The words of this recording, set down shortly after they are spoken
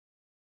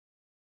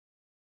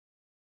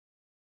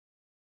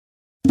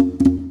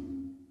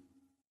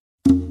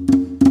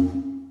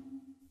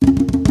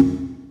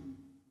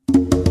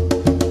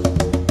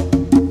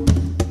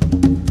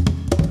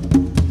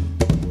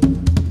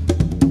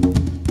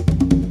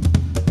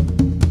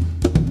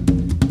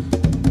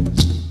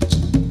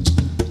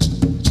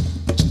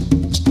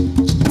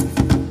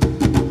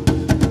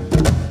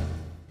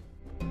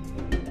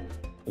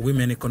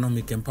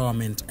Economic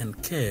Empowerment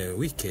and Care,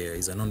 We Care,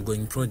 is an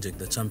ongoing project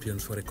that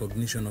champions for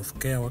recognition of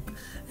care work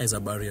as a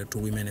barrier to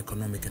women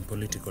economic and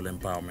political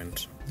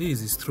empowerment.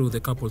 This is through the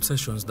couple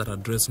sessions that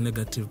address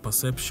negative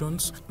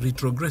perceptions,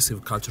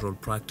 retrogressive cultural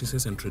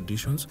practices and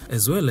traditions,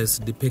 as well as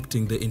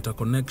depicting the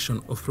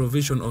interconnection of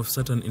provision of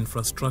certain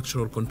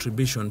infrastructural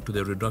contribution to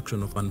the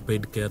reduction of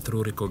unpaid care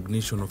through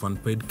recognition of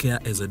unpaid care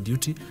as a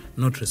duty,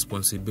 not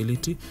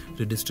responsibility,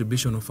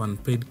 redistribution of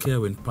unpaid care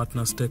when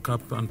partners take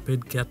up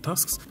unpaid care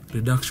tasks,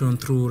 reduction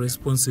through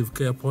responsive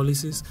care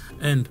policies,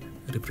 and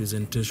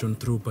representation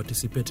through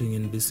participating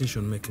in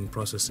decision-making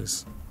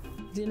processes.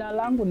 Jina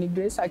langu ni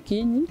Grace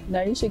Akinyi,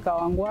 naishi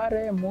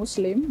Kawangware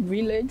Muslim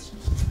Village.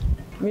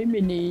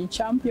 Mimi ni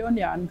champion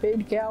ya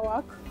unpaid care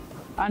work.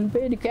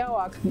 Unpaid care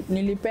work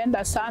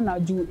nilipenda sana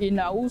juu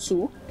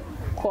inahusu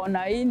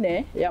kona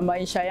ine ya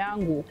maisha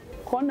yangu.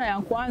 Kona ya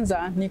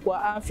kwanza ni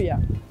kwa afya.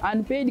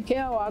 Unpaid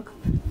care work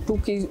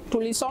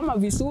tulisoma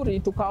vizuri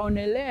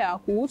tukaonelea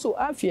kuhusu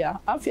afya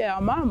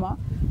ya mama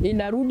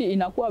inarudi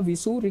inakuwa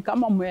vizuri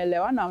kama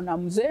muelewana na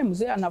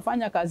mzee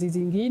anafanya kazi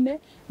zingine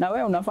na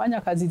wewe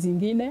unafanya kazi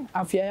zingine,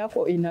 afya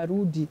yako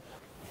inarudi.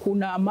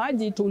 Kuna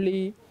maji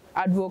tuli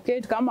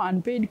advocate kama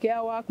unpaid care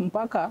work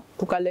mpaka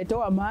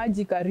tukaletewa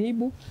maji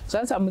karibu.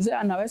 Sasa mzee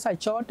anaweza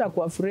chota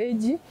kwa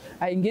friji,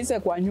 aingize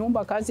kwa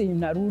nyumba, kazi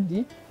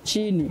inarudi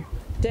chini.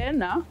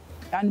 Tena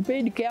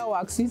unpaid care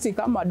work sisi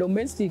kama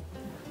domestic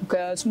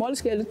small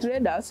scale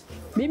traders,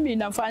 mimi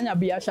nafanya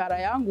biashara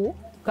yangu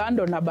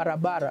kando na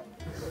barabara.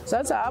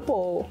 Sasa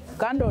hapo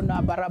kando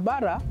na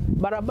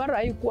barabara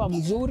haikuwa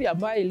mzuri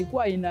ambayo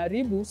ilikuwa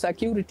inaharibu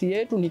security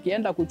yetu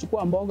nikienda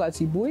kuchukua mboga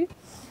asubuhi.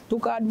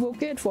 Tuka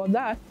advocate for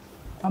that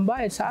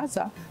ambaye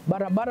sasa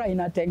barabara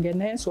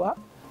inatengenezwa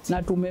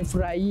na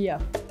tumefurahia.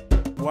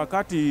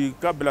 Wakati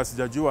kabla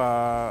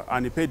sijajua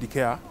unpaid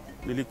care,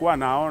 nilikuwa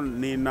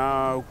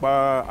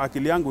kwa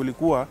akili yangu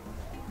ilikuwa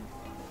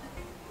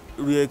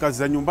kazi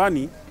za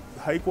nyumbani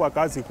haikuwa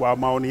kazi kwa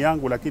maoni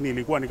yangu, lakini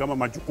ilikuwa ni kama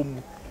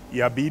majukumu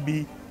ya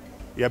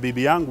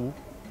bibi yangu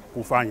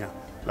kufanya.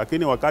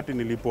 Lakini wakati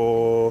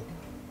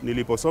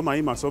niliposoma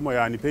hii masomo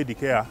ya unpaid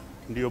care,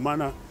 ndio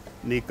maana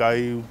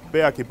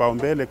nikaipea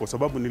kipaumbele, kwa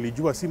sababu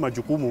nilijua si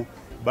majukumu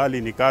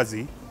bali ni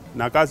kazi,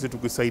 na kazi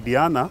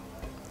tukisaidiana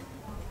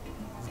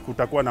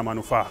kutakuwa na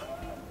manufaa.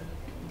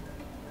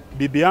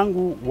 Bibi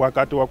yangu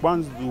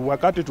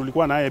wakati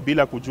tulikuwa naye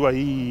bila kujua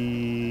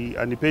hii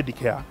unpaid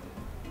care,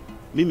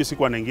 mimi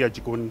sikuwa naingia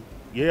jikoni.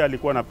 Yeye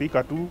alikuwa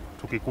anapika tu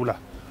tukikula.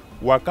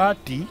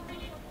 Wakati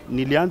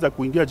nilianza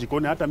kuingia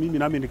jikoni, hata mimi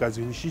nami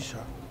nikazihusisha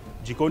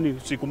jikoni.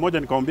 Siku moja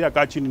nikamwambia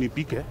kaa chini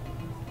nipike,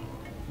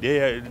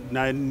 yeye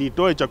na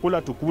nitoe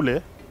chakula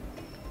tukule.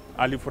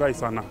 Alifurahi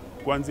sana.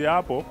 Kuanzia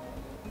hapo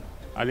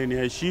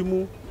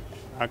aliniheshimu,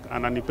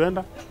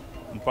 ananipenda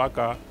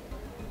mpaka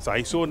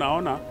sasa. So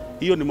naona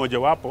hiyo ni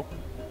mojawapo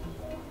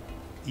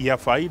ya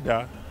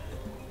faida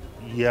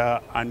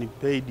ya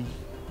unpaid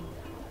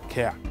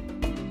care.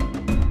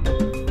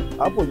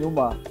 Hapo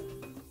nyuma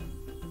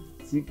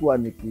sikuwa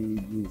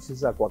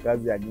nikijihusisha kwa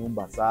kazi ya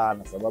nyumba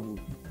sana, sababu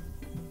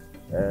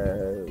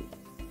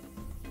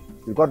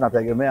tulikuwa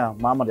tunategemea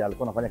mama ndiye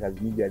alikuwa anafanya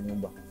kazi nyingi ya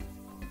nyumba.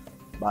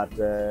 But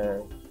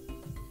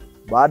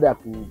baada ya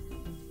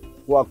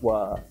kuwa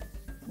kwa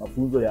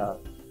mafunzo ya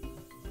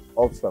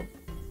Oxfam,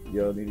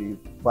 ndio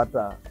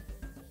nilipata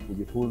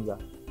kujifunza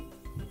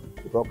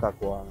kutoka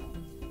kwa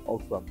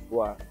Oxfam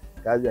kwa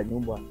kazi ya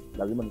nyumba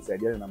lazima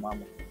nisaidiane na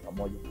mama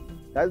pamoja.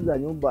 Kazi ya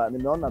nyumba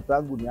nimeona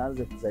tangu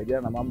nianze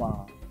kusaidiana na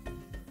mama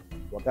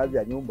kwa kazi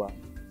ya nyumba,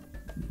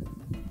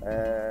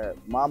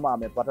 mama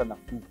amepata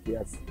nafuu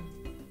kiasi,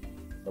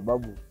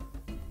 sababu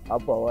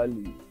hapo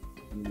awali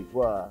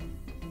nilikuwa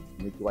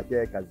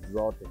nikiwachia kazi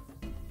zote,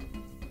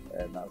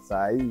 na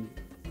saa hii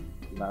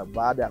na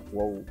baada ya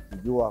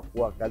kujua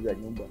kuwa kazi ya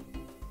nyumba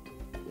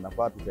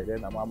tunafaa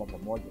tusaidiane na mama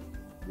pamoja,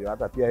 ndio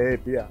hata pia yeye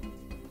pia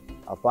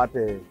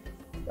apate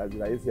kazi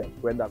rahisi ya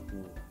kwenda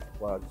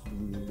kwa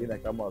shughuli nyingine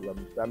kama za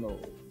mkutano,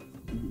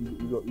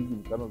 hizi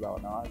mkutano za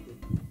wanawake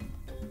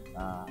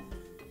na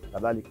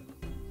kadhalika.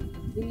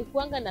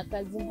 Nilikuanga na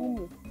kazi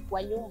ngumu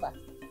kwa nyumba.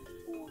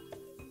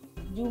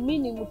 Juu mimi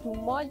ni mtu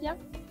mmoja,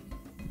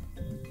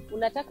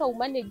 unataka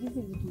umanage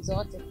hizi vitu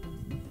zote.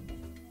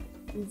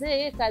 Mzee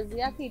yeye kazi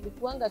yake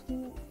ilikuanga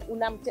tu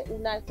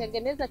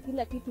unatengeneza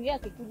kila kitu, yeye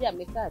akikuja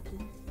amekaa tu.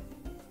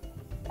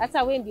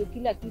 Hata wewe ndio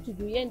kila kitu,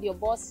 juu yeye ndio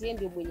boss, yeye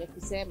ndio mwenye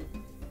kusema.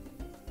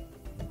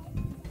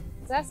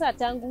 Sasa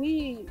tangu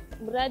hii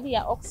mradi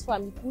ya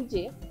Oxfam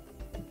ikuje,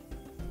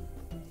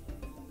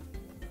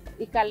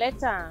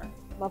 ikaleta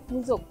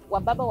mafunzo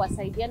wa baba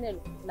wasaidiane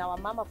na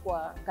wamama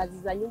kwa kazi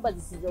za nyumba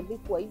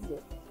zisizolipwa hizo,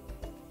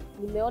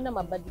 nimeona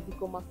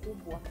mabadiliko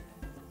makubwa.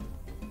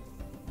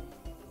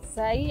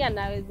 Saa hii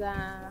anaweza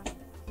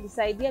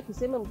nisaidia,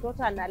 tuseme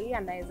mtoto analia,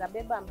 anaweza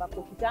beba,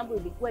 ambapo kitambo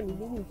ilikuwa ni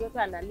mimi mtoto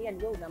analia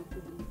ndio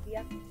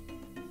unamshughulikia.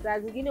 Saa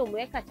zingine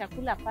umeweka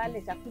chakula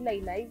pale, chakula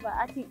inaiva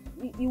ati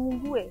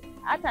iungue,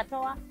 hata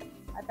toa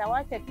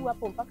atawacha tu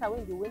hapo mpaka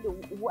wewe ndio uende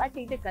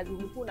uache ile kazi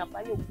ulikuwa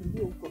unafanya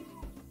ukimbie huko.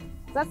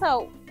 Sasa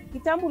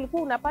Kitambo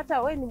ulikuwa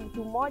unapata we ni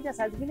mtu mmoja,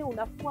 saa zingine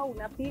unafua,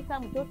 unapika,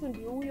 mtoto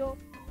ndio huyo.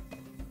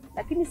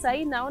 Lakini sasa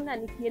hii naona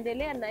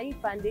nikiendelea na hii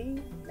pande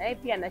hii, na yeye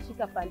pia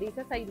anashika pande hii.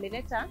 Sasa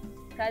imeleta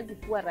kazi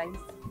kuwa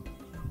rahisi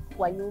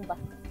kwa nyumba.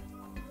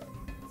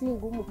 Si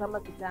ngumu kama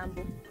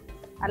kitambo.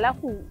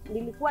 Alafu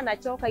nilikuwa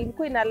nachoka,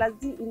 ilikuwa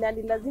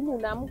inanilazimu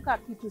unaamka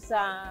kitu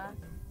saa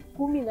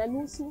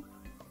 10:30,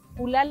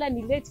 kulala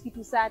ni late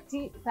kitu saa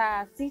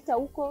 6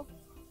 huko.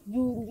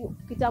 Juu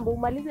kitambo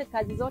umalize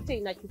kazi zote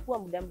inachukua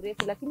muda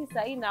mrefu, lakini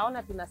sasa hii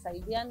naona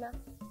tunasaidiana,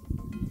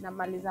 na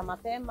maliza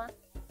mapema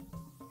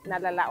na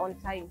lala on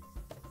time.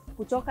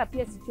 Kuchoka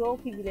pia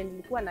sichoki vile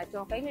nilikuwa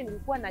nachoka. Ile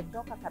nilikuwa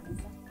nachoka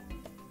kabisa.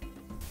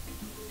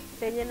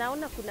 Penye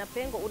naona kuna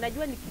pengo,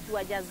 unajua ni kitu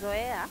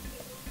hajazoea,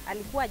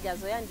 alikuwa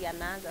hajazoea ndiye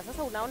anaanza.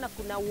 Sasa unaona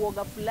kuna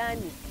uoga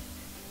fulani.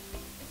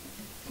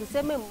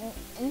 Tuseme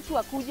mtu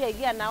akuja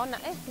hivi anaona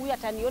huyu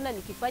ataniona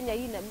nikifanya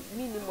hii na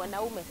mimi ni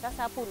mwanaume.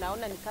 Sasa hapo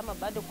unaona ni kama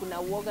bado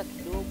kuna uoga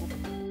kidogo.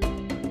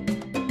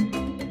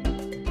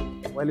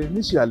 Well,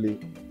 initially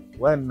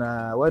when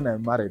I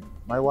married,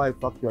 my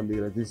wife actually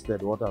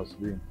resisted what I was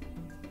doing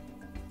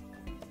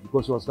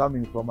because she was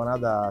coming from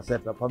another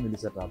family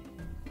setup.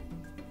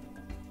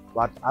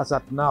 But as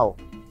at now,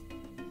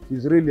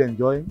 she's really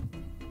enjoying.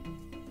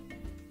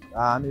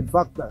 And in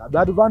fact,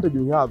 the advantage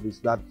we have is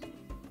that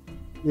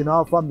in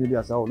our family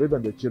as a whole,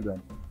 even the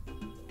children,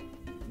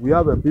 we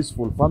have a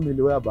peaceful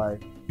family whereby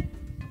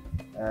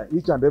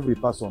each and every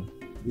person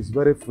is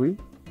very free.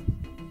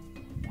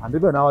 And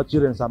even our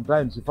children,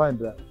 sometimes you find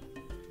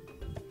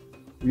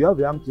we have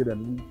young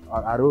children who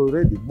are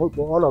already,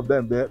 all of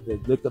them,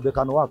 they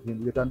can work,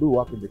 they can do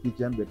work in the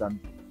kitchen, they can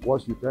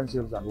wash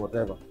utensils and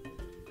whatever.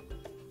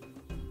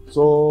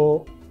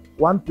 So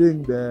one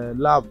thing they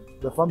love,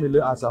 the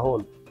family as a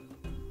whole,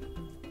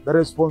 the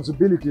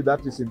responsibility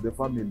that is in the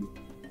family,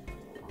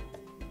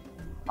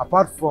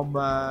 apart from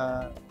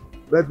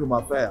bedroom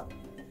affair,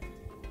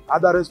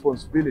 other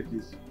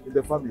responsibilities in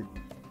the family,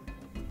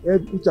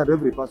 each and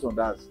every person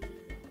does.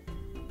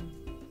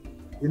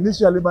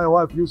 Initially, my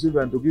wife used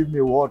even to give me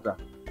water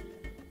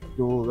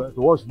to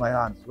wash my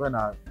hands when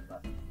I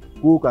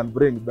cook and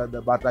bring.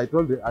 But I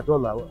told her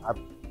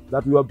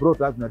that we were brought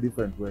up in a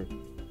different way.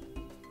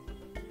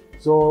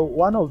 So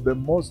one of the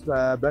most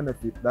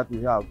benefits that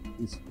we have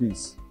is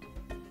peace.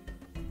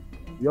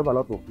 We have a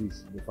lot of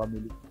peace in the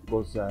family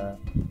because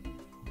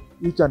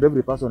each and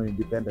every person is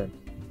independent.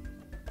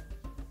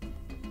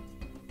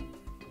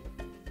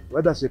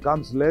 Whether she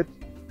comes late,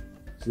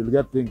 she'll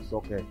get things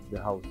okay in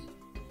the house.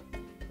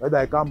 Whether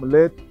I come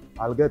late,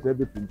 I'll get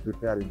everything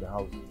prepared in the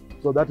house.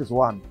 So that is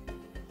one,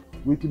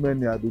 which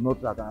many I do not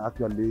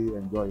actually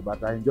enjoy,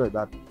 but I enjoy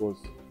that because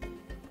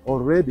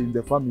already in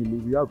the family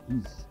we have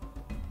peace,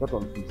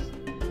 total peace.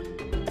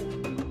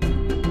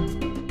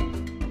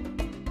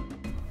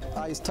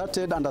 I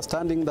started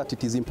understanding that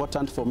it is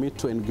important for me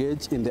to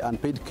engage in the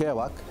unpaid care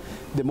work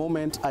the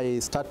moment I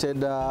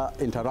started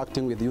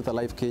interacting with Youth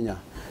Alive Kenya.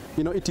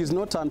 You know, it is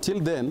not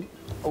until then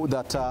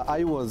that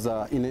I was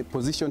in a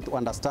position to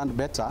understand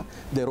better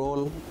the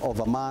role of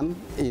a man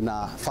in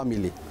a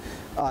family.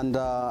 And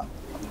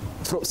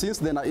since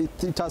then,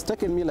 it has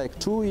taken me like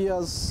 2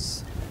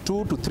 years,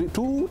 2 to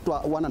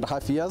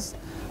 1.5 years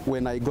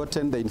when I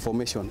gotten the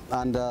information.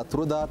 And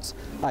through that,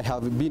 I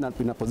have been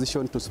in a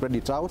position to spread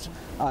it out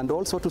and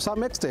also to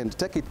some extent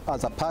take it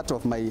as a part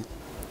of my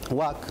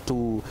work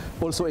to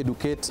also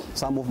educate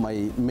some of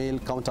my male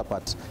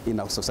counterparts in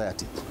our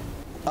society.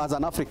 As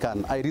an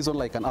African, I reason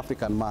like an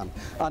African man.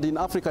 And in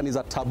African, it's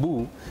a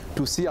taboo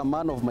to see a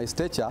man of my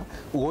stature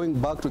going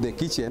back to the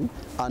kitchen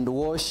and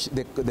wash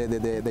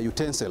the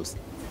utensils,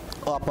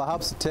 or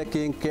perhaps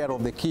taking care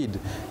of the kid,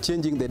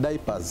 changing the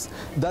diapers.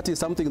 That is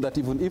something that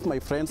even if my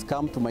friends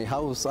come to my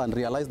house and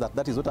realize that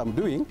that is what I'm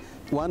doing,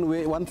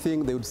 one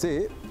thing they would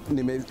say,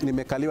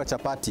 nimekaliwa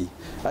chapati.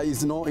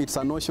 It's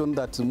a notion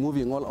that's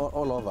moving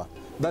all over.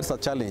 That's a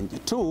challenge.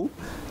 Two,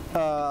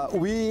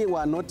 we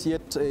were not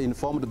yet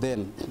informed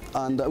then,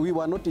 and we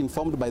were not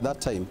informed by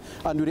that time.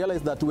 And we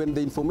realized that when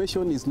the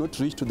information is not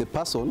reached to the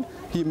person,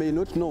 he may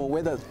not know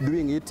whether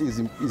doing it is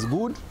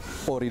good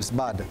or it's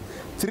bad.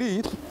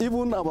 Three,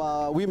 even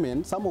our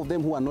women, some of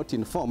them who are not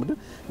informed,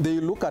 they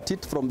look at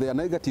it from their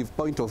negative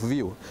point of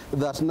view,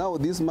 that now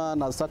this man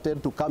has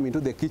started to come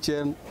into the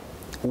kitchen,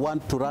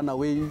 want to run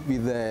away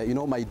with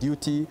my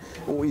duty,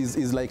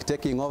 is like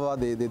taking over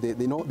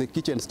the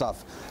kitchen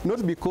stuff.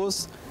 Not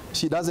because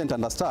she doesn't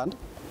understand,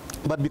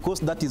 but because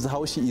that is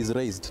how she is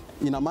raised,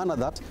 in a manner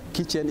that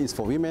kitchen is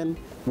for women,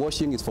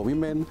 washing is for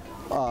women,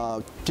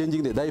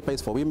 changing the diaper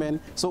is for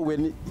women. So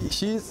when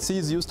she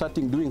sees you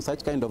starting doing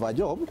such kind of a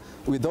job,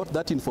 without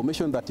that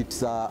information that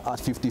it's a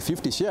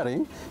 50-50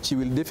 sharing, she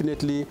will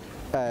definitely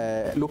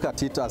look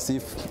at it as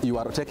if you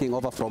are taking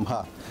over from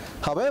her.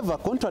 However,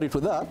 contrary to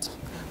that,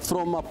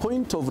 from a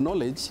point of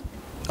knowledge,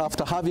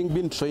 after having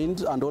been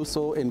trained and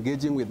also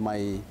engaging with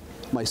my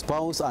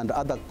spouse and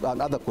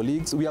other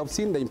colleagues, we have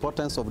seen the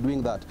importance of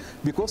doing that,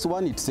 because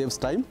one, it saves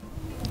time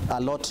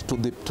a lot to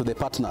the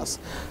partners.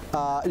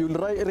 You'll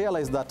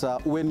realize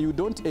that when you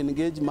don't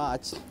engage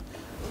much,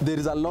 there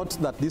is a lot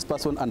that this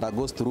person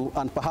undergoes through,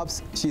 and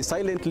perhaps she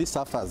silently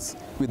suffers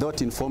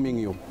without informing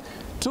you.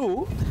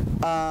 Two,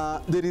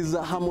 there is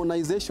a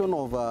harmonization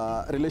of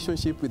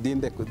relationship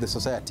within the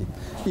society.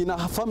 In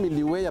a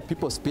family where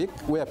people speak,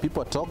 where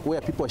people talk,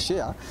 where people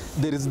share,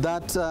 there is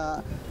that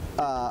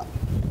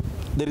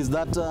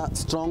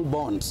strong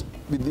bond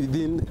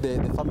within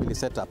the family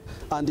setup.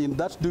 And in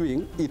that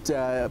doing, it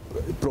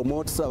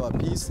promotes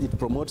peace, it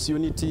promotes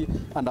unity,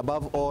 and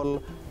above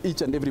all,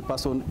 each and every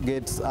person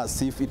gets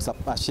as if it's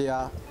a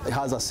share,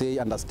 has a say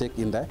and a stake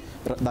in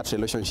that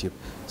relationship.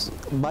 So,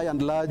 by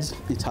and large,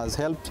 it has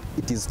helped,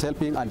 it is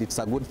helping, and it's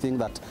a good thing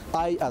that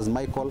I, as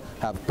Michael,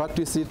 have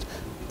practiced it,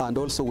 and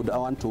also would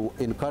want to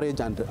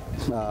encourage and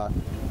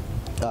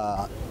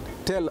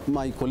tell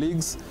my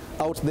colleagues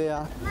out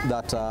there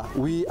that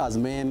we as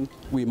men,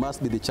 we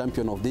must be the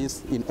champion of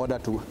this in order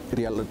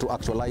to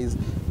actualize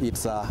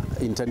its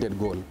intended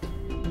goal.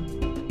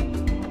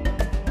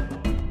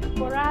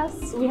 For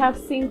us, we have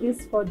seen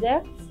this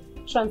project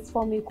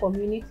transforming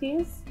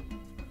communities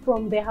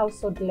from the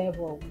household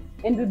level.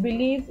 And we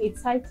believe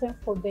it's high time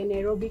for the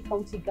Nairobi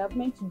County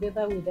government,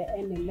 together with the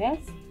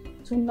NMS,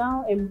 to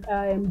now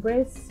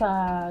embrace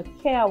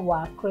care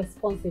work,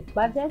 responsive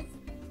budgets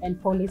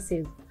and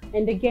policies.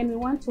 And again, we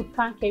want to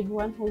thank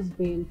everyone who's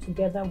been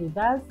together with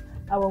us,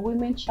 our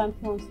women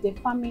champions, the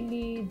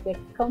family, the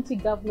county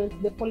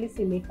government, the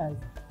policymakers,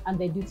 and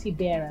the duty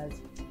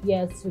bearers.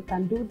 Yes, we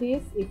can do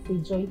this if we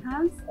join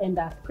hands and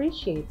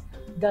appreciate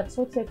that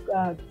Sote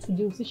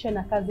Tujihusishe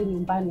na Kazi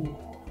Nyumbani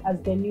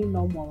as the new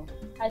normal.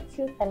 At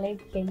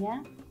Unpaid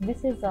Kenya,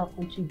 this is our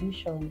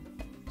contribution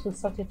to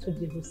Sote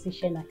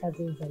Tujihusishe na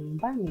Kazi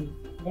Nyumbani,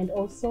 and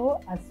also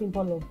a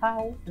symbol of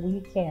how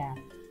we care.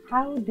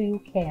 How do you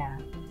care?